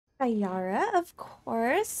Ayara, of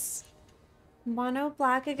course. Mono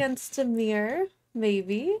black against a mirror,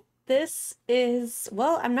 maybe. This is,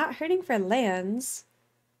 well, I'm not hurting for lands.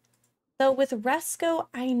 Though with Rusko,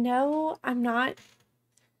 I know I'm not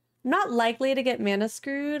likely to get mana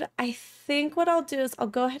screwed. I think what I'll do is I'll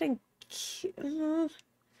go ahead and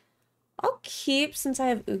I'll keep since I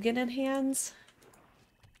have Ugin in hands.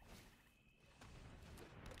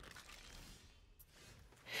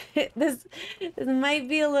 This might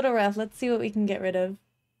be a little rough. Let's see what we can get rid of.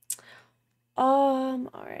 All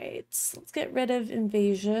right. Let's get rid of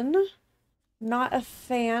Invasion. Not a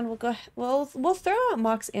fan. We'll go. We'll throw out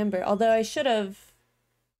Mox Amber. Although I should have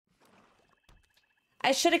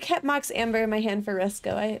kept Mox Amber in my hand for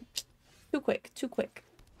Rusko. Too quick.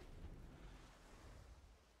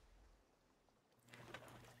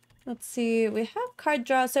 Let's see. We have card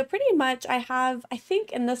draw. So pretty much I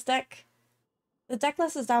think in this deck, the deck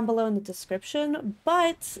list is down below in the description,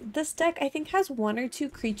 but this deck I think has 1 or 2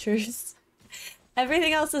 creatures.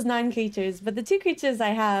 Everything else is non-creatures, but the 2 creatures I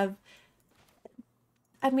have,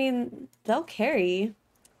 I mean, they'll carry.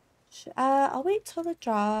 I'll wait till the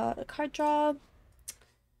card draw.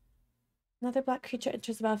 Another black creature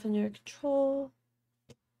enters the battlefield under your control.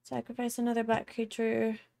 Sacrifice another black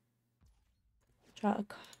creature. Draw a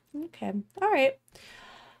card. Okay, all right.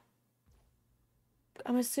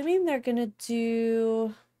 I'm assuming they're gonna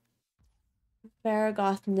do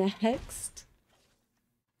Varagoth next.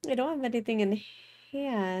 I don't have anything in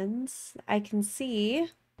hands. I can see.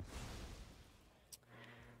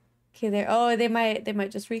 Okay, they might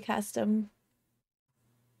just recast them.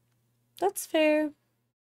 That's fair.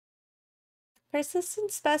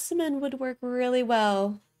 Persistent Specimen would work really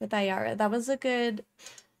well with Ayara. That was a good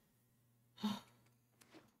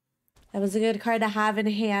card to have in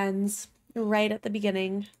hands right at the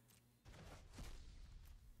beginning.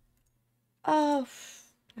 Oh,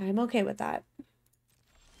 I'm okay with that.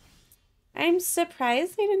 I'm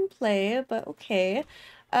surprised they didn't play, but okay.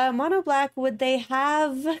 Mono black, would they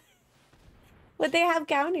have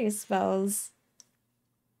counter spells?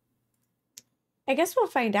 I guess we'll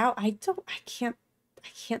find out. I can't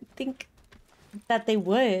think that they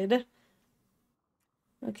would.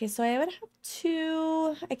 Okay, so I would have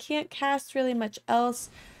 2. I can't cast really much else.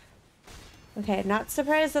 Okay, not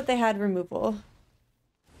surprised that they had removal.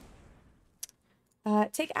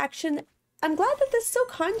 Take action. I'm glad that this still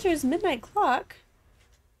conjures Midnight Clock,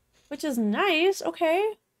 which is nice.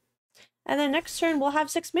 Okay. And then next turn we'll have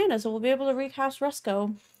 6 mana, so we'll be able to recast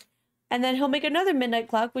Rusko. And then he'll make another Midnight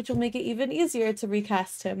Clock, which will make it even easier to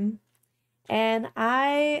recast him. And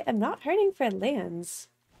I am not hurting for lands.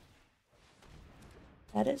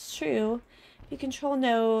 That is true. You control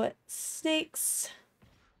no snakes.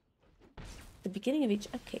 The beginning of each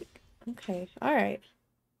upkeep. Okay, alright.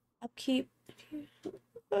 Upkeep.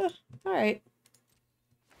 Alright.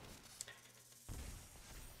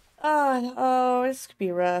 Oh, this could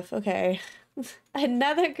be rough. Okay.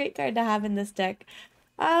 Another great card to have in this deck.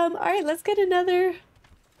 Alright, let's get another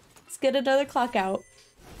clock out.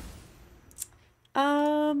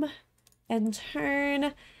 And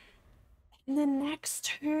turn. And the next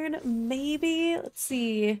turn, maybe, let's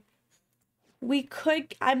see.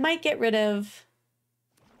 I might get rid of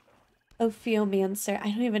Ophiomancer.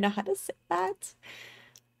 I don't even know how to say that.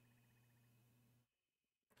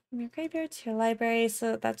 From your graveyard to your library,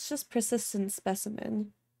 so that's just Persistent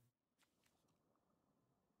Specimen.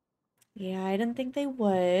 Yeah, I didn't think they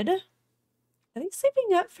would. Are they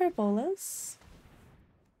saving up for Bolas?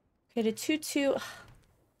 Okay, to 2/2.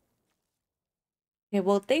 Okay,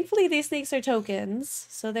 well, thankfully these snakes are tokens,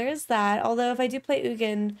 so there is that. Although if I do play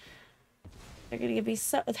Ugin, they're gonna give me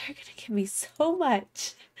so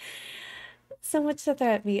much. So much to throw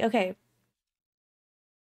at me. Okay.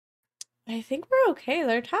 I think we're okay.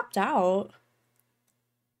 They're tapped out.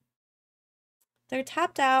 I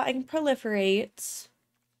can proliferate,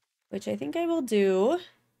 which I think I will do.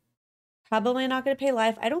 Probably not going to pay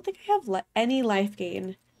life. I don't think I have any life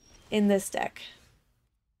gain in this deck.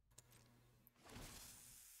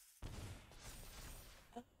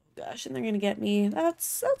 Oh gosh, and they're going to get me.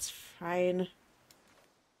 That's fine.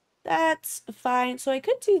 That's fine. So I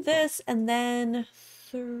could do this and then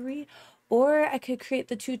 3, or I could create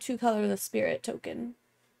the 2/2 Colorless Spirit token.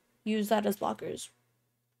 Use that as blockers.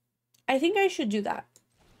 I think I should do that.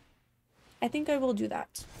 I think I will do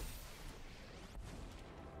that.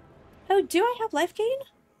 Oh, do I have life gain?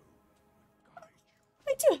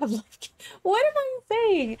 I do have life gain. What am I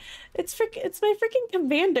saying? It's my freaking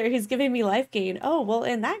commander who's giving me life gain. Oh, well,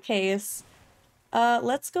 in that case,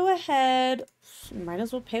 let's go ahead. Might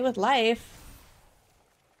as well pay with life.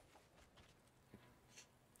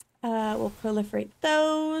 We'll proliferate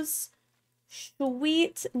those.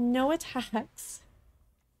 Sweet, no attacks.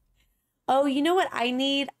 Oh, you know what I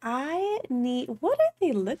need? What are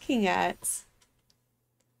they looking at?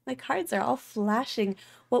 My cards are all flashing.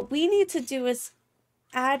 What we need to do is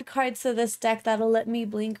add cards to this deck that'll let me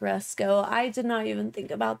blink Rusko. I did not even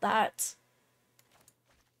think about that.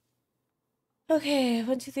 Okay,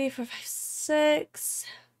 1, 2, 3, 4, 5, 6.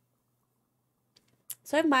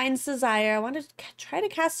 So I have Mind's Desire. I want to try to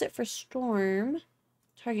cast it for Storm.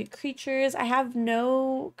 Target creatures. I have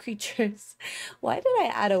no creatures. Why did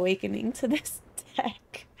I add Awakening to this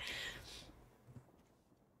deck?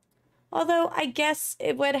 Although I guess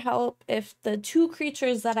it would help if the 2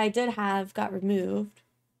 creatures that I did have got removed.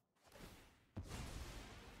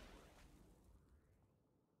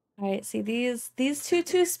 Alright, see these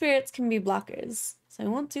 2/2 spirits can be blockers. So I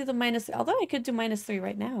won't do the -3, although I could do -3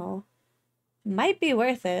 right now. Might be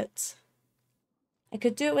worth it. I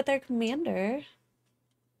could do it with our commander.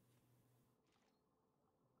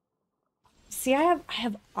 See, I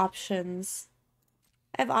have options.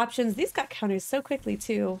 I have options. These got counters so quickly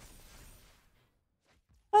too.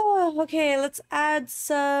 Oh, okay, let's add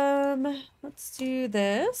some. Let's do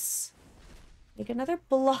this. Make another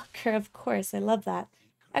blocker, of course. I love that.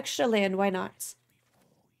 Extra land, why not?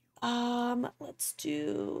 Let's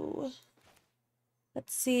do.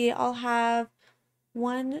 Let's see, I'll have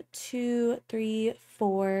 1, 2, 3,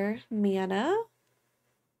 4 mana.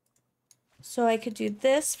 So I could do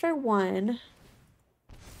this for 1.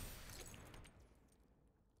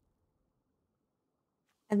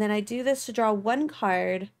 And then I do this to draw 1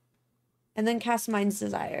 card. And then cast Mind's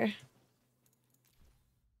Desire.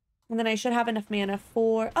 And then I should have enough mana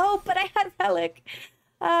for... Oh, but I had Relic!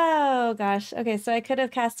 Oh, gosh. Okay, so I could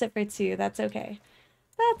have cast it for 2. That's okay.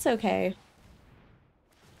 That's okay.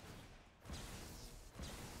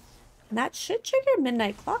 And that should trigger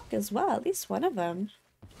Midnight Clock as well. At least one of them.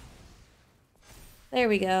 There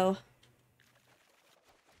we go.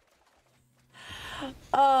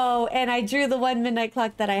 Oh, and I drew the 1 Midnight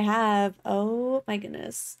Clock that I have. Oh my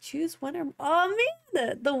goodness. Choose one or... Oh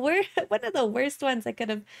man, the worst, one of the worst ones I could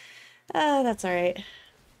have... Oh, that's all right.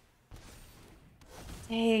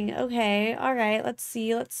 Dang, okay. All right, let's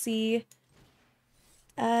see, let's see.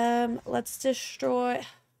 Let's destroy...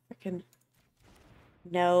 Freaking...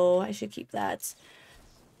 No, I should keep that.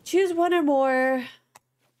 Choose one or more.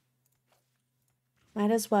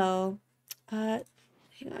 Might as well. Hang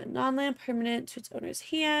on. Non-land permanent to its owner's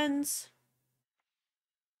hands.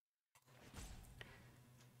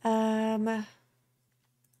 Will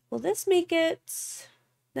this make it?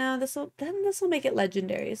 No, this will make it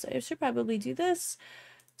legendary. So I should probably do this.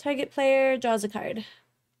 Target player draws a card.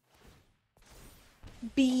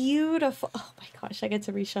 Beautiful. Oh my gosh, I get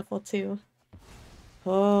to reshuffle too.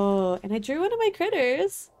 Oh, and I drew one of my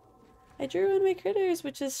critters.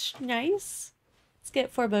 Which is nice. Let's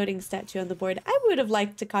get Foreboding Statue on the board. I would have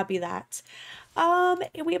liked to copy that.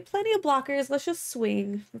 And we have plenty of blockers. Let's just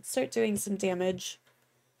swing. Let's start doing some damage.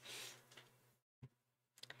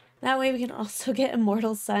 That way we can also get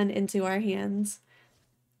Immortal Sun into our hands.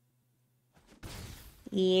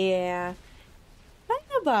 Yeah. Kind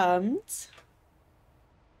of bummed.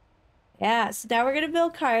 Yeah, so now we're going to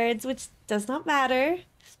mill cards, which does not matter.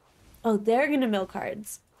 Oh, they're going to mill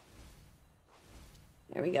cards.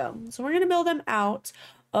 There we go. So we're going to mill them out.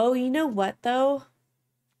 Oh, you know what, though?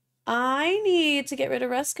 I need to get rid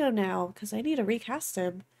of Rusko now, because I need to recast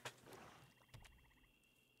him.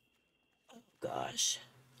 Oh, gosh.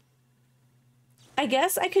 I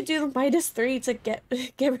guess I could do the -3 to get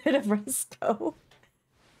rid of Rusko.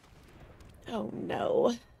 Oh,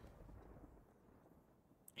 no.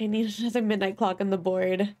 I need another Midnight Clock on the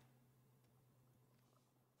board.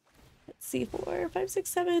 Let's see, 4, 5, 6,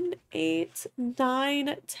 7, 8,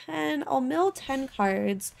 9, 10. I'll mill 10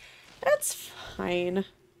 cards. That's fine.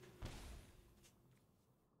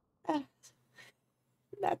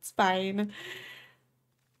 That's fine.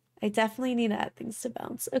 I definitely need to add things to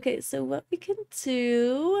bounce. Okay, so what we can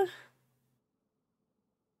do...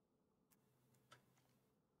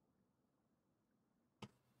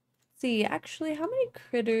 see, actually, how many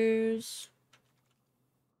critters?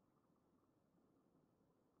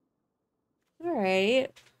 All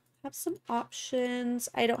right, have some options.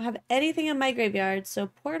 I don't have anything in my graveyard, so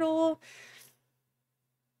Portal.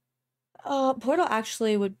 Portal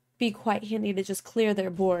actually would be quite handy to just clear their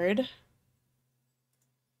board.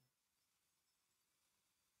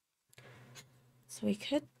 So we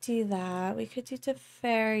could do that. We could do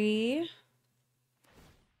Teferi.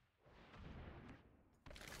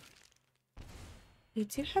 We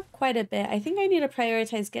do have quite a bit. I think I need to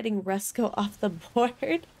prioritize getting Rusko off the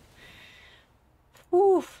board.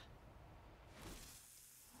 Oof.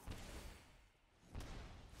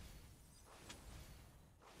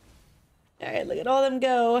 right, look at all them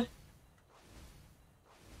go.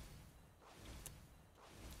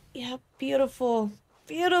 Yeah, beautiful.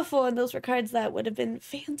 Beautiful. And those were cards that would have been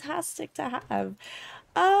fantastic to have.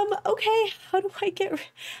 Okay, how do I get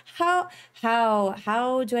how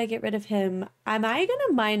do I get rid of him? I'm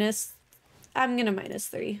gonna minus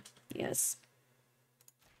 3. Yes.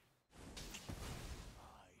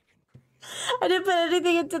 I didn't put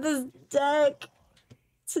anything into this deck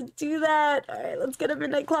to do that. Alright, let's get a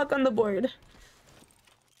midnight clock on the board.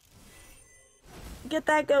 Get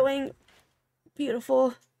that going.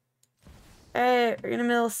 Beautiful. Alright, we're gonna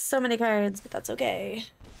mill so many cards, but that's okay.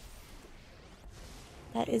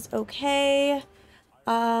 That is okay.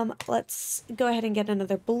 Let's go ahead and get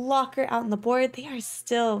another blocker out on the board. They are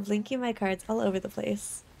still blinking my cards all over the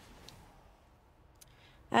place.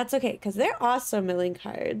 That's okay, because they're also milling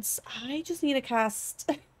cards. I just need to cast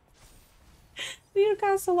need to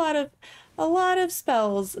cast a lot of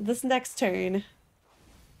spells this next turn.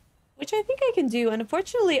 Which I think I can do. And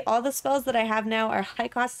unfortunately, all the spells that I have now are high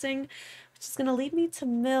costing, which is gonna lead me to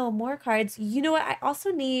mill more cards. You know what? I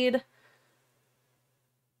also need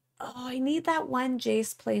I need that one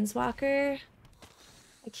Jace Planeswalker.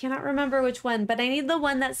 I cannot remember which one, but I need the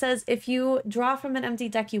one that says if you draw from an empty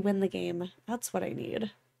deck, you win the game. That's what I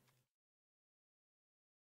need.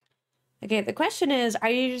 Okay, the question is,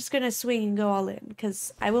 are you just gonna swing and go all in?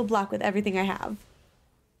 Because I will block with everything I have.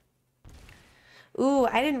 Ooh,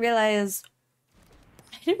 I didn't realize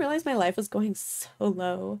my life was going so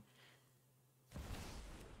low.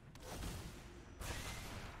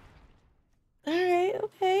 Alright,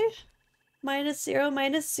 okay. -0,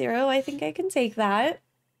 -0. I think I can take that.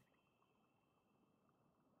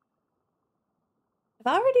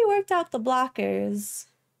 I've already worked out the blockers.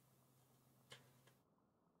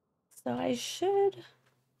 So I should...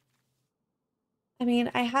 I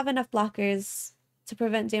mean, I have enough blockers to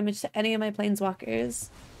prevent damage to any of my planeswalkers.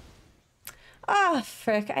 Ah,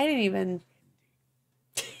 frick. I didn't even...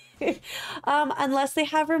 unless they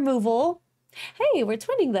have removal. Hey, we're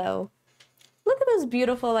twinning, though. Look at those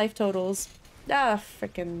beautiful life totals. Ah,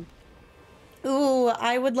 frickin'. Ooh,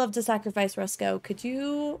 I would love to sacrifice Rusko. Could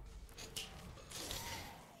you...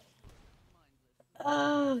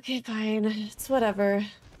 Oh, okay, fine. It's whatever.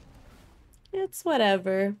 It's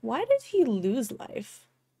whatever. Why did he lose life?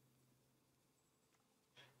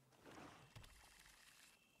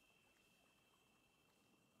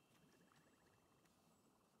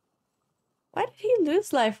 Why did he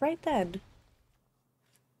lose life right then?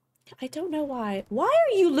 I don't know why. Why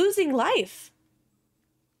are you losing life?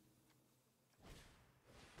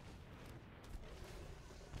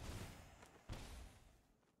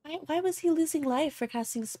 Why was he losing life for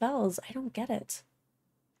casting spells? I don't get it.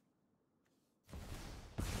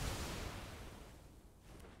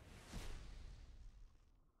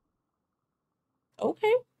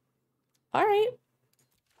 Okay. All right.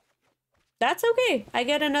 That's okay. I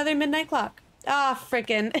get another midnight clock. Ah,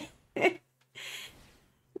 frickin'.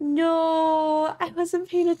 No, I wasn't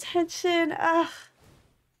paying attention. Ugh.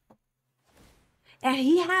 And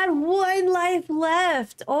he had 1 life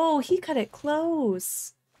left. Oh, he cut it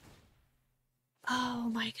close. Oh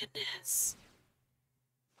my goodness.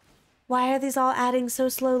 Why are these all adding so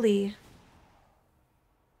slowly?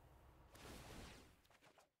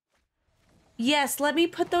 Yes, let me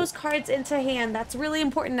put those cards into hand. That's really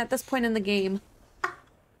important at this point in the game.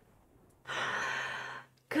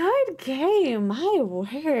 Good game, my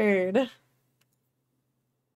word.